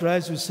Jesus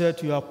Christ, who said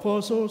to your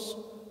apostles,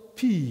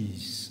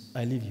 "Peace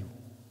I leave you,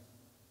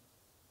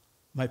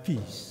 my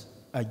peace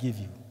I give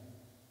you.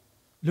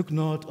 Look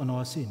not on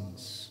our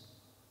sins,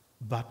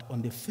 but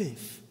on the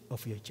faith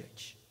of your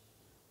church,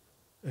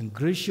 and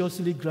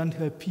graciously grant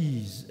her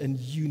peace and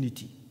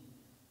unity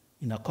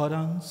in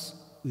accordance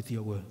with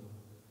your will,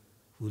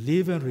 who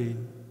live and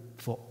reign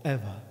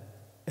forever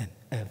and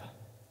ever."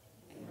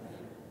 Amen.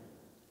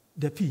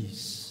 The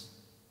peace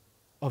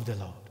of the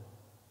Lord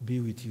be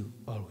with you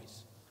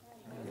always.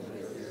 And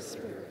with your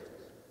spirit.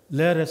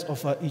 Let us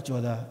offer each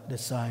other the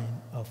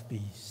sign of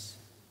peace.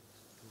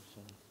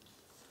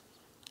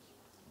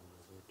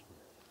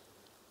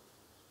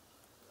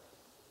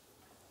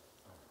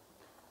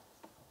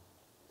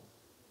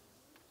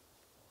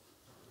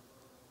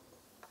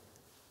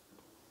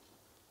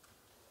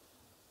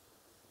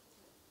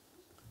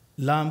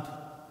 Lamp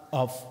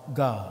of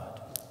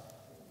God,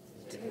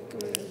 Take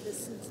away the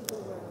sins of the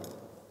world.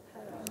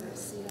 Have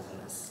mercy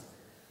on us.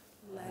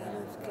 Lamb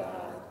of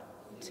God,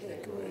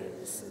 take away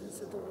the sins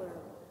of the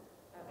world.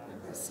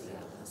 Have mercy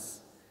on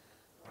us.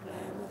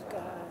 Lamb of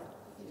God,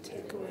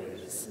 take away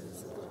the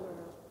sins of the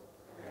world.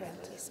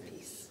 Grant us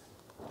peace.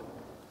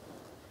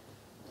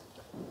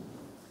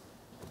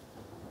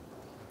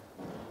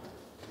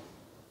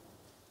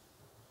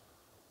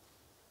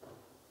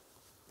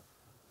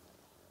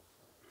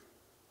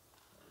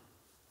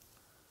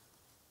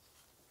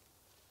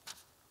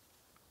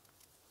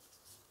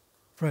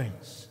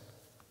 Friends,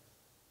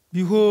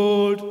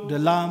 behold the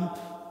lamp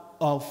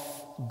of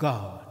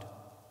God.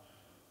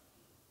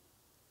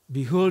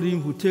 Behold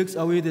him who takes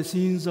away the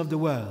sins of the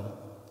world.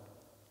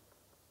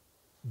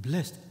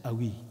 Blessed are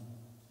we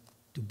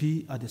to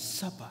be at the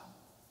supper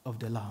of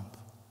the Lamb.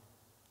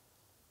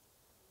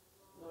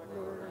 Lord, I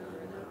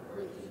am not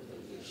worthy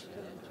that you should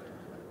enter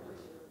my roof,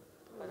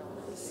 but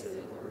only say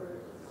the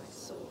word, and my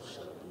soul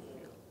shall be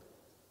healed.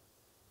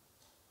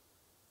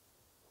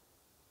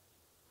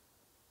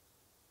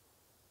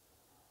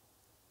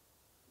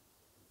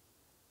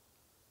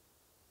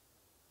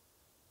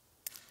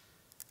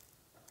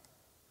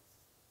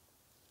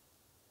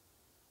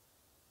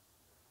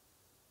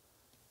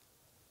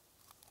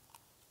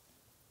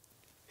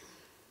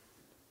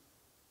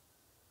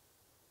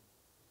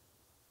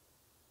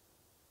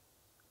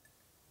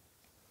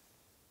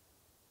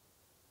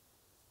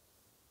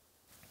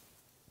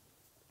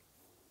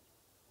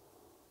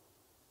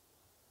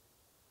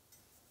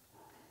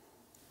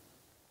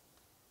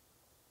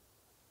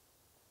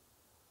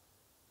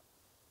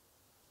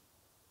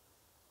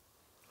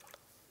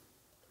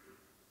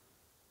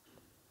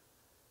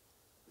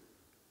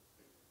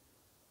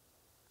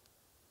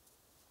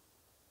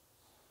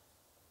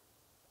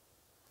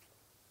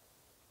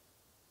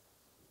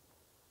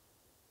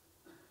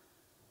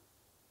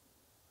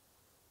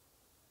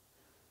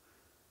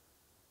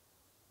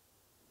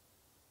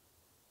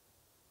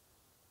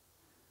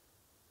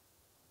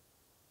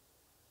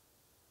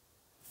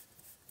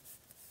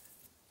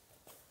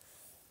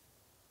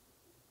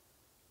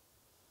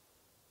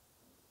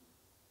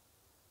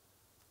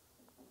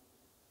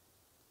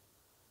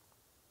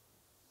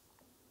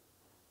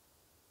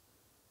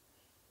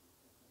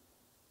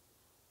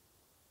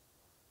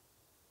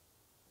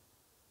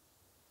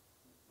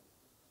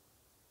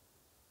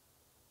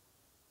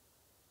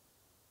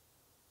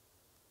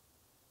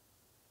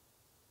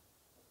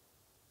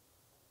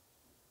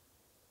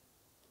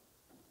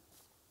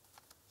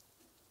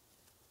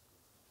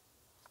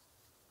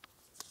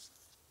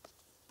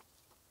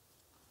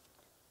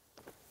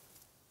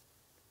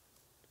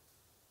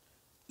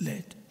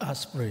 Let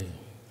us pray.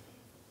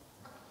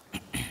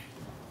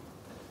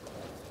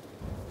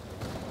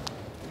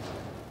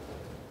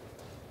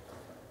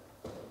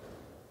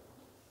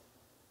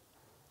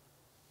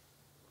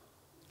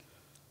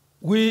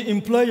 We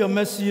implore your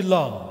mercy,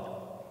 Lord,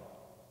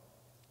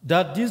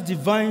 that this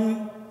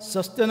divine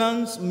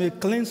sustenance may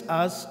cleanse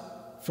us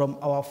from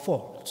our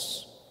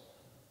faults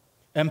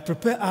and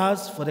prepare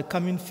us for the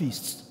coming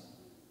feasts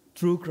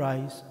through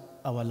Christ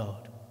our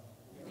Lord.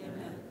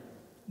 Amen.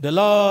 The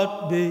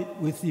Lord be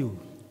with you.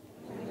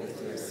 And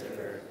with your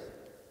spirit.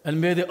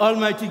 And may the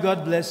Almighty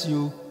God bless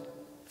you,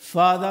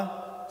 Father,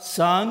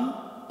 Son,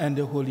 and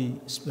the Holy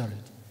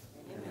Spirit.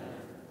 Amen.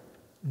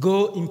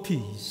 Go in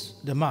peace.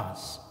 The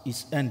Mass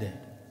is ended.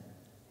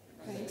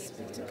 Thanks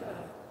be to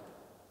God.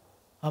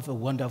 Have a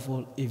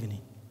wonderful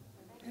evening.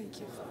 Thank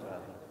you, Father.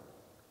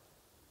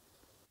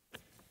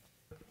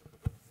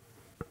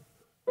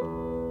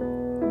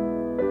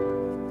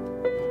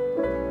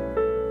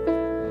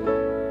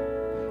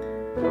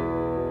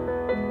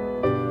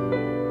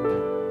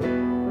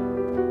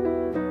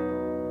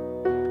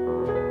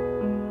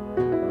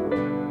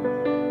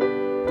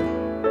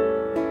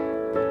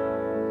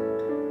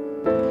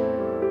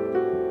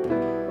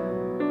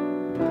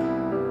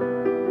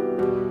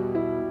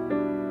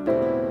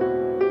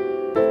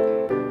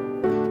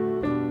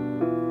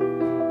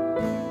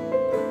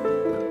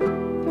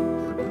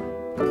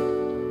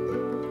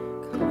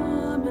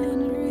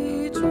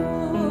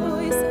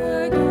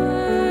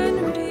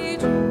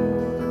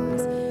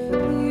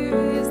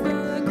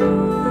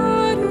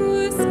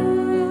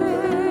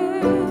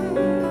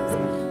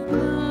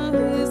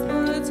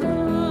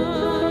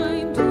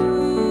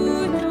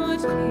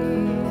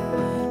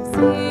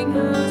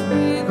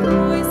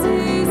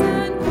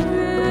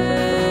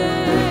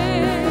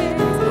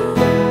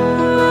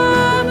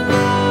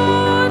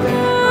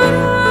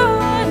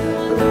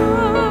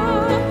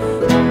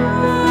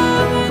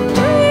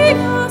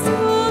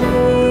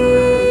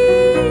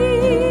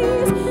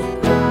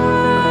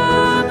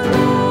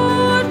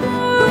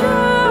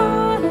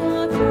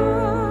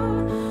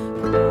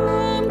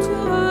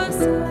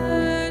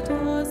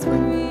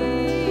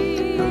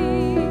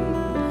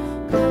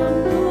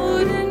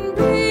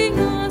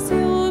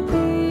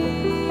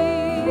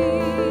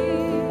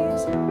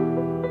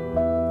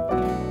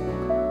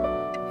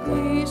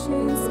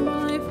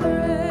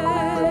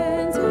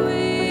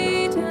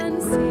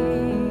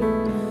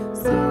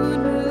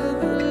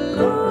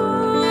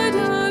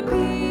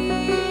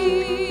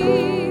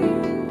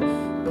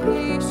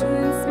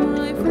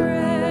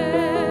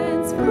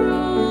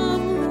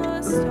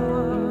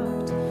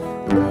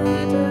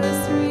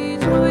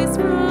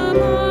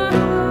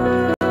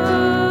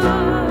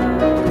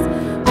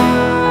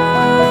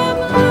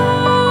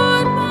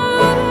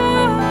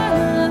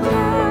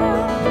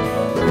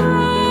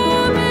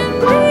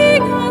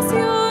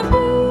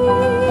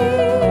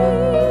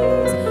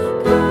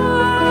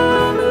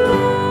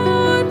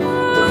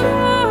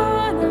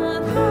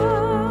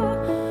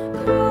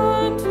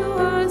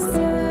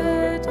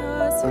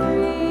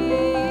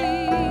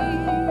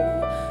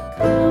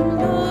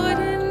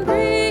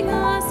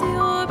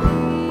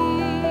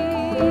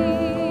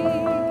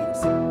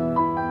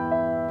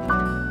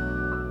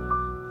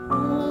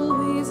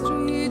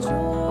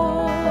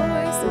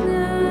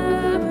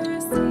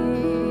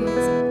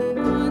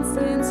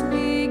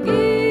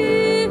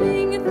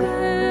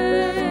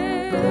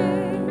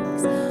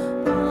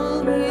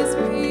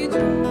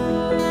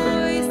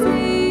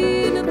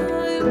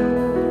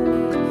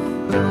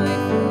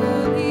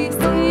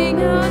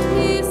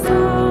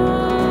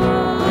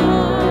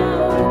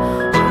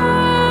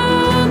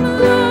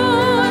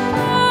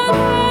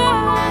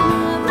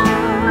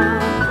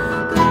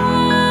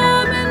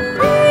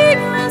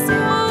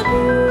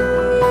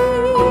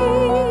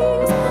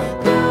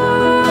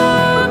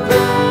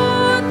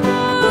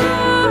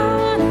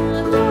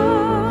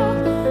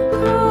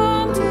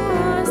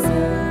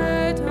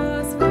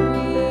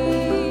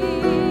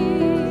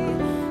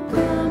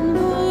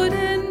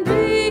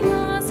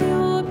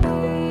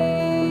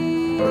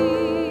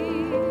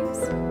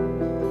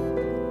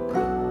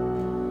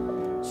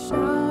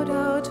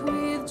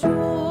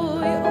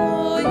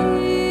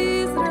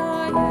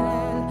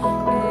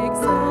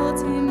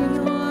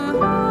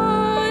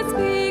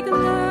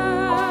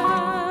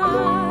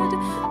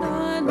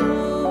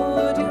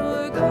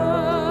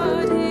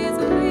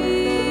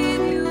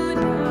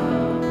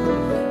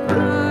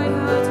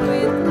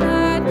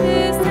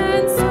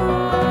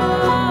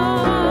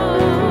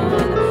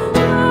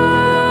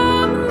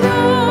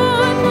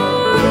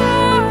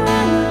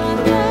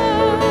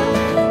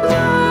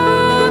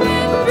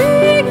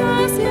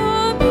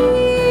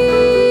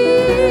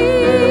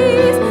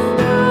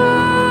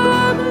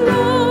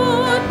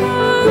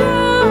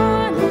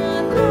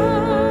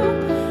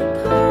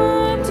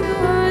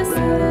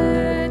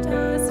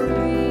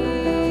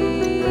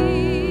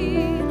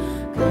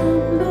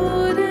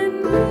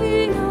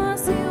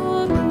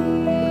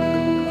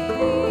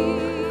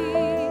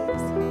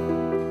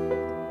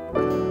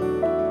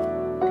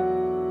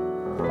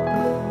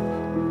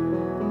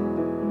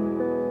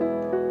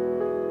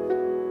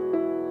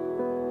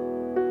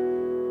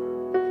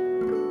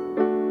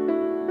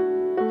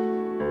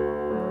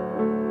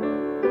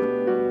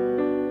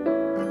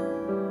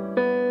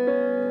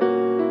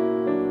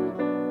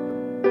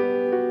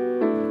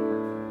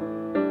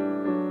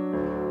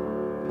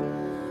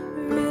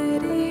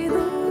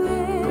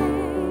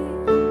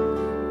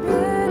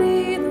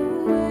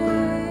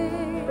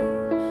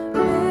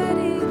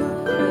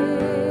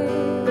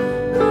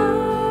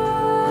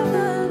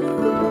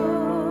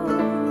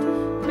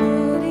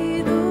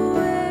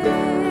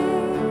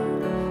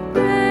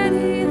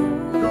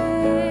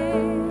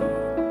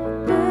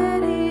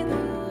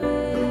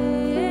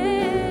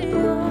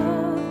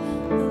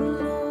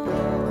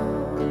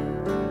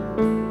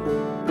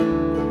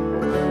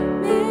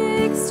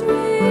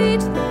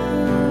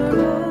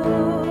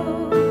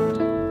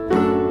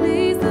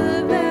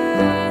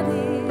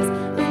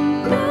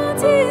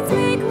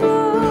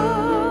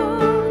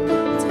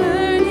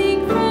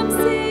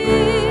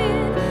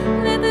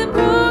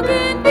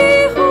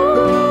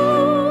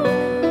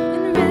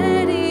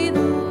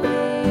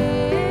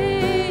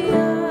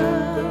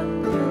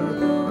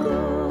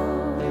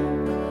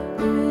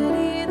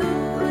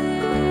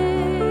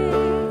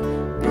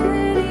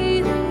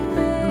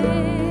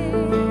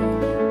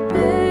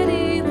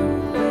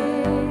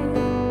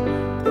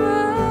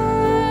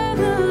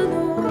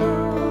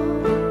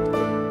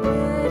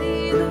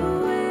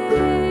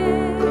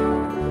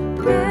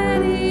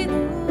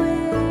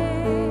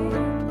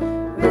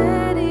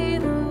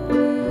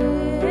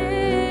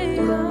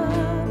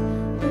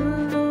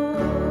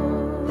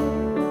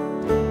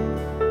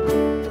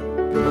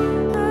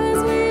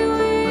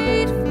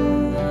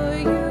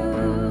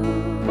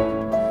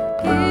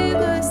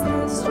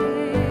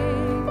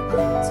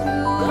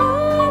 to